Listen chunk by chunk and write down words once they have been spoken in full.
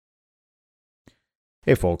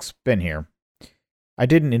Hey folks, Ben here. I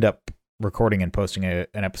didn't end up recording and posting an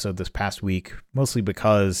episode this past week, mostly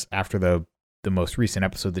because after the most recent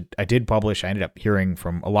episode that I did publish, I ended up hearing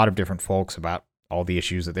from a lot of different folks about all the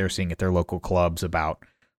issues that they're seeing at their local clubs about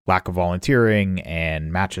lack of volunteering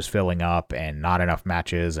and matches filling up and not enough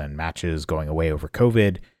matches and matches going away over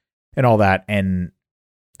COVID and all that. And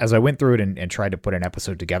as I went through it and tried to put an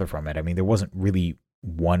episode together from it, I mean, there wasn't really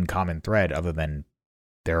one common thread other than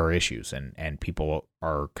there are issues and people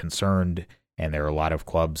are concerned, and there are a lot of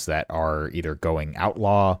clubs that are either going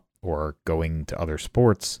outlaw or going to other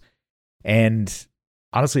sports. And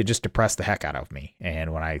honestly, it just depressed the heck out of me.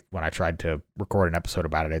 And when I tried to record an episode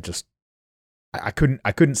about it, I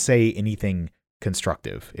couldn't say anything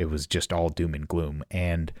constructive. It was just all doom and gloom.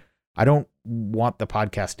 And I don't want the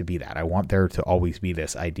podcast to be that. I want there to always be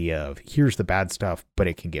this idea of here's the bad stuff, but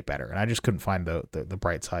it can get better. And I just couldn't find the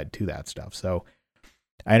bright side to that stuff. So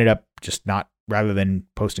I ended up just not, rather than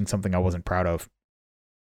posting something I wasn't proud of,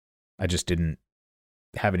 I just didn't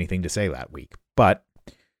have anything to say that week. But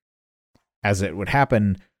as it would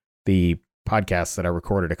happen, the podcast that I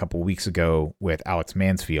recorded a couple weeks ago with Alex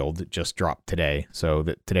Mansfield just dropped today. So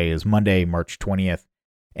that today is Monday, March 20th,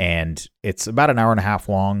 and it's about an hour and a half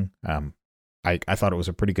long. I thought it was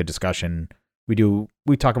a pretty good discussion. We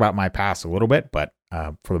talk about my past a little bit, but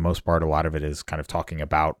for the most part, a lot of it is kind of talking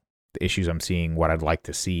about the issues I'm seeing, what I'd like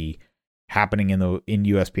to see happening in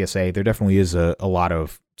USPSA. There definitely is a lot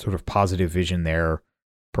of sort of positive vision there,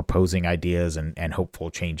 proposing ideas and hopeful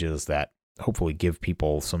changes that hopefully give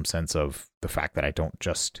people some sense of the fact that I don't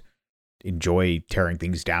just enjoy tearing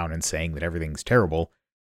things down and saying that everything's terrible,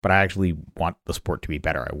 but I actually want the sport to be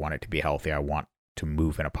better. I want it to be healthy. I want to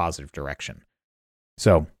move in a positive direction.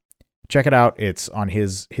 So check it out. It's on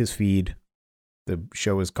his feed. The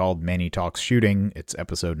show is called Manny Talks Shooting. It's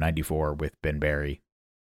episode 94 with Ben Barry.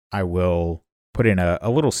 I will put in a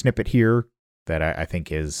little snippet here that I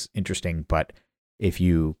think is interesting, but if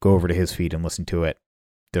you go over to his feed and listen to it,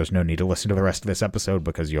 there's no need to listen to the rest of this episode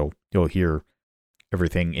because you'll hear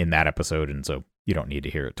everything in that episode, and so you don't need to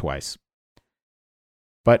hear it twice.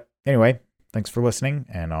 But anyway, thanks for listening,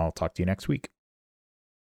 and I'll talk to you next week.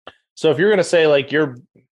 So if you're going to say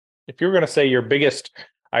your biggest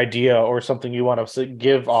idea or something you want to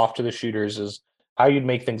give off to the shooters is how you'd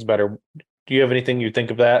make things better, do you have anything you think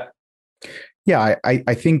of that? Yeah,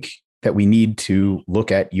 I think that we need to look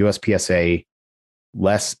at USPSA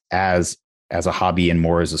less as a hobby and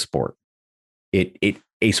more as a sport. A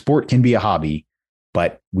sport can be a hobby,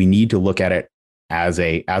 but we need to look at it as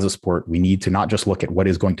a sport. We need to not just look at what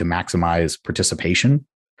is going to maximize participation,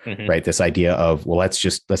 right? This idea of, well, let's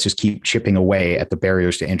just keep chipping away at the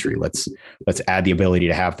barriers to entry. Let's add the ability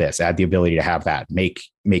to have this, add the ability to have that, make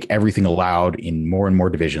everything allowed in more and more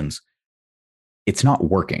divisions. It's not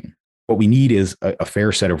working. What we need is a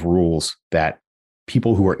fair set of rules that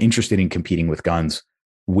people who are interested in competing with guns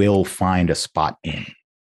will find a spot in.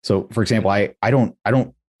 So, for example, I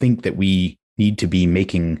don't think that we need to be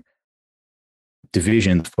making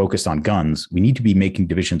divisions focused on guns. We need to be making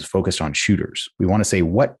divisions focused on shooters. We want to say,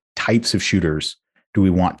 what types of shooters do we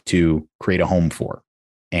want to create a home for?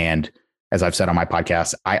 And as I've said on my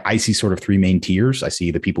podcast, I see sort of three main tiers. I see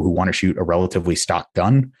the people who want to shoot a relatively stock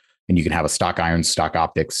gun, and you can have a stock irons, stock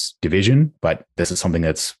optics division, but this is something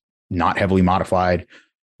that's not heavily modified.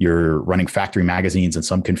 You're running factory magazines in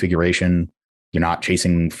some configuration. You're not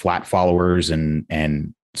chasing flat followers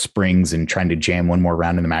and springs and trying to jam one more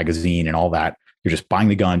round in the magazine and all that. You're just buying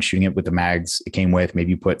the gun, shooting it with the mags it came with.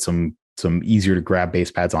 Maybe you put some easier to grab base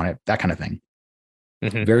pads on it, that kind of thing.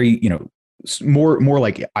 Very, more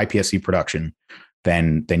like IPSC production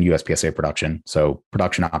than USPSA production. So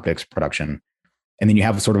production optics, production. And then you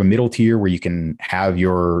have sort of a middle tier where you can have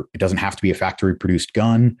it doesn't have to be a factory produced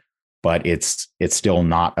gun, but it's still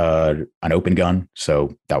not an open gun.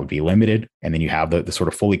 So that would be limited. And then you have the sort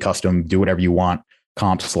of fully custom, do whatever you want,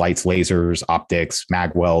 comps, lights, lasers, optics,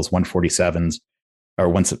 magwells, 147s, or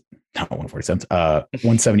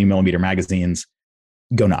 170 millimeter magazines,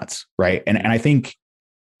 go nuts. Right. And I think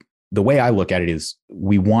the way I look at it is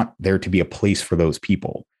we want there to be a place for those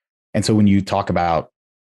people. And so when you talk about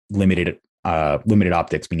limited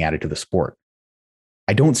optics being added to the sport,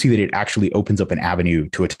 I don't see that it actually opens up an avenue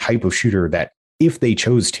to a type of shooter that, if they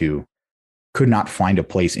chose to, could not find a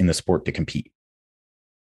place in the sport to compete.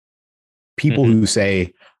 People who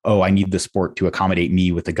say, oh, I need the sport to accommodate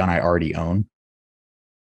me with the gun I already own,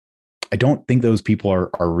 I don't think those people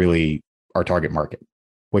are really our target market.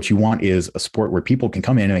 What you want is a sport where people can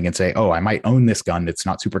come in and they can say, oh, I might own this gun that's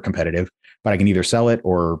not super competitive, but I can either sell it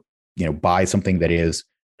or buy something that is,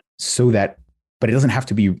 so that, but it doesn't have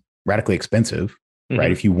to be radically expensive. right?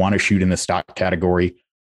 Mhm. If you want to shoot in the stock category,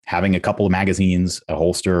 having a couple of magazines, a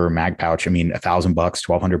holster, mag pouch, I mean, $1,000,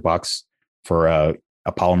 $1,200 for a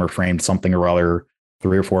polymer framed something or other,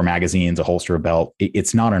 3 or 4 magazines, a holster, a belt,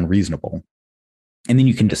 it's not unreasonable. And then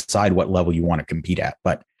you can decide what level you want to compete at.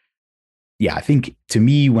 But yeah, I think to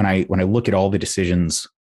me, when I look at all the decisions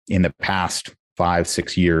in the past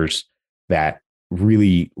 5-6 years that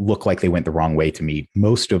really look like they went the wrong way to me,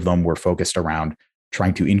 most of them were focused around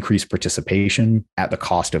trying to increase participation at the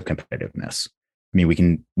cost of competitiveness. I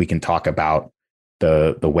mean, we can talk about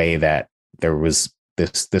the way that there was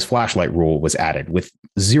this flashlight rule was added with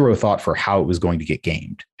zero thought for how it was going to get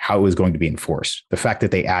gamed, how it was going to be enforced. The fact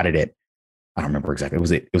that they added it, I don't remember exactly.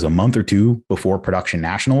 It was a month or two before production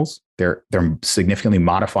nationals. They're significantly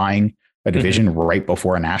modifying a division right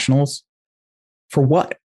before a nationals. For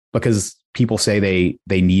what? Because people say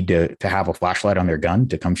they need to have a flashlight on their gun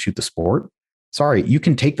to come shoot the sport. Sorry, you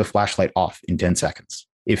can take the flashlight off in 10 seconds.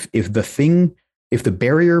 If the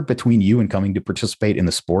barrier between you and coming to participate in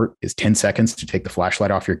the sport is 10 seconds to take the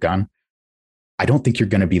flashlight off your gun, I don't think you're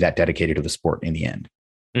going to be that dedicated to the sport in the end.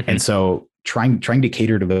 And so trying to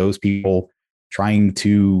cater to those people, trying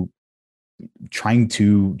to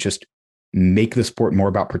just make the sport more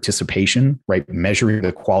about participation, right? Measuring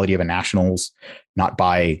the quality of a nationals, not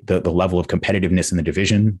by the level of competitiveness in the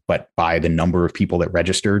division, but by the number of people that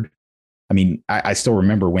registered. I mean, I still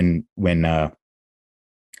remember when there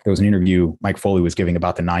was an interview Mike Foley was giving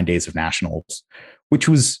about the 9 days of nationals, which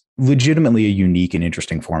was legitimately a unique and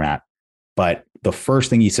interesting format. But the first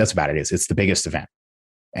thing he says about it is it's the biggest event.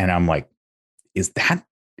 And I'm like, is that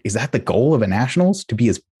the goal of a nationals, to be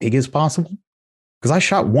as big as possible? Because I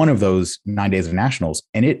shot one of those 9 days of nationals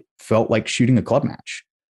and it felt like shooting a club match.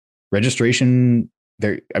 Registration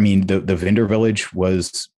there, I mean, the vendor village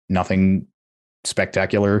was nothing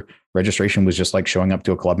spectacular. Registration was just like showing up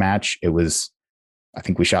to a club match. It was, I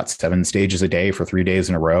think we shot 7 stages a day for 3 days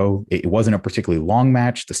in a row. It wasn't a particularly long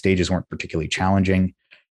match. The stages weren't particularly challenging.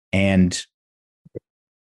 And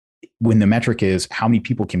when the metric is how many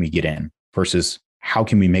people can we get in versus how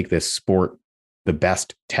can we make this sport the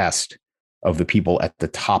best test of the people at the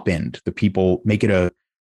top end, the people make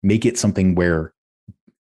it something where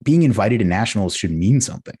being invited to nationals should mean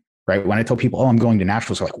something, right? When I tell people, oh, I'm going to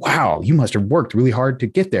nationals, they're like, wow, you must have worked really hard to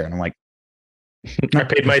get there. And I'm like, no. I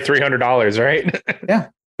paid my $300, right? Yeah.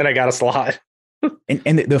 Then I got a slot.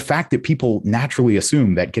 And the fact that people naturally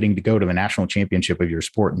assume that getting to go to the national championship of your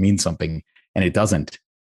sport means something, and it doesn't.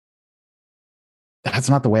 That's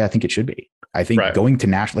not the way I think it should be. I think going to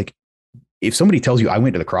national, like if somebody tells you I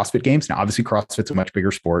went to the CrossFit Games, now obviously CrossFit's a much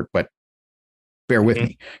bigger sport, but bear with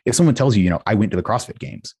me. If someone tells you, I went to the CrossFit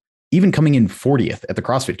Games, even coming in 40th at the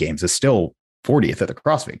CrossFit Games is still 40th at the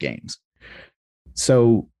CrossFit Games.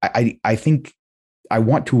 So I think I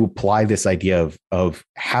want to apply this idea of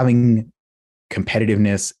having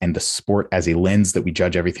competitiveness and the sport as a lens that we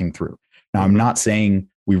judge everything through. Now, I'm not saying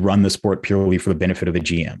we run the sport purely for the benefit of the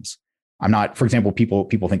GMs. I'm not, for example, people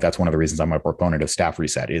think that's one of the reasons I'm a proponent of staff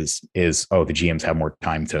reset is, oh, the GMs have more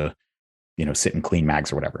time to, sit and clean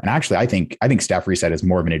mags or whatever. And actually, I think staff reset is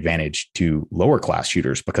more of an advantage to lower class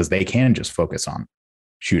shooters because they can just focus on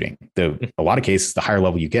shooting. A lot of cases, the higher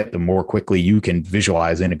level you get, the more quickly you can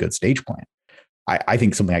visualize in a good stage plan. I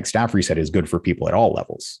think something like staff reset is good for people at all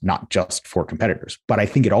levels, not just for competitors. But I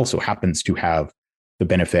think it also happens to have the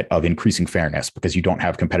benefit of increasing fairness because you don't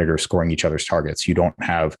have competitors scoring each other's targets. You don't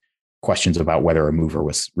have questions about whether a mover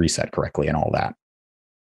was reset correctly and all that.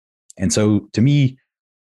 And so to me,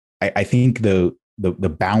 I think the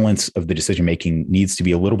balance of the decision making needs to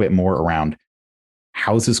be a little bit more around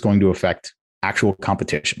how is this going to affect actual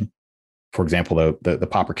competition? For example, the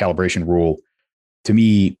popper calibration rule, to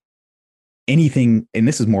me, anything, and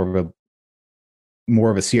this is more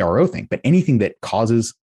of a CRO thing, but anything that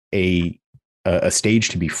causes a stage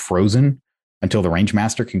to be frozen until the range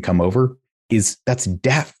master can come over that's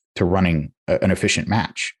death to running an efficient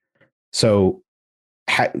match. So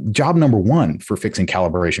job number one for fixing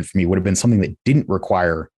calibration for me would have been something that didn't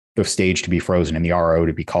require the stage to be frozen and the RO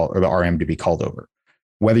to be called or the RM to be called over.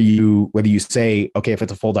 Whether you say, okay, if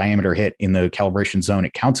it's a full diameter hit in the calibration zone,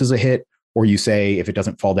 it counts as a hit, or you say if it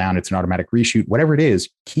doesn't fall down, it's an automatic reshoot, whatever it is,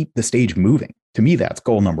 keep the stage moving. To me, that's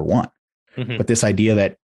goal number one. But this idea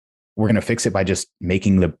that we're going to fix it by just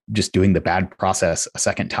doing the bad process a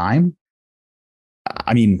second time.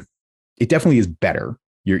 I mean, it definitely is better.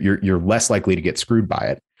 You're less likely to get screwed by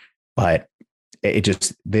it, but it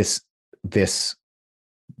just this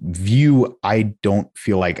view I don't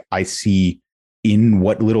feel like I see in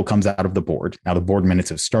what little comes out of the board. Now the board minutes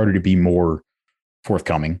have started to be more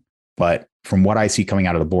forthcoming, but from what I see coming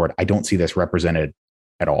out of the board, I don't see this represented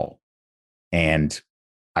at all. And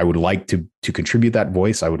I would like to contribute that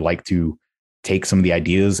voice. I would like to take some of the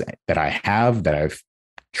ideas that I have, that I've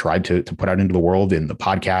tried to put out into the world in the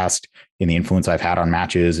podcast, in the influence I've had on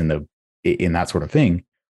matches, in that sort of thing.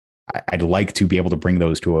 I'd like to be able to bring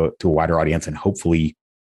those to a wider audience and hopefully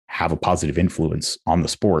have a positive influence on the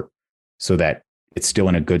sport so that it's still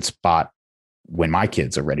in a good spot when my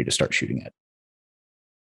kids are ready to start shooting it.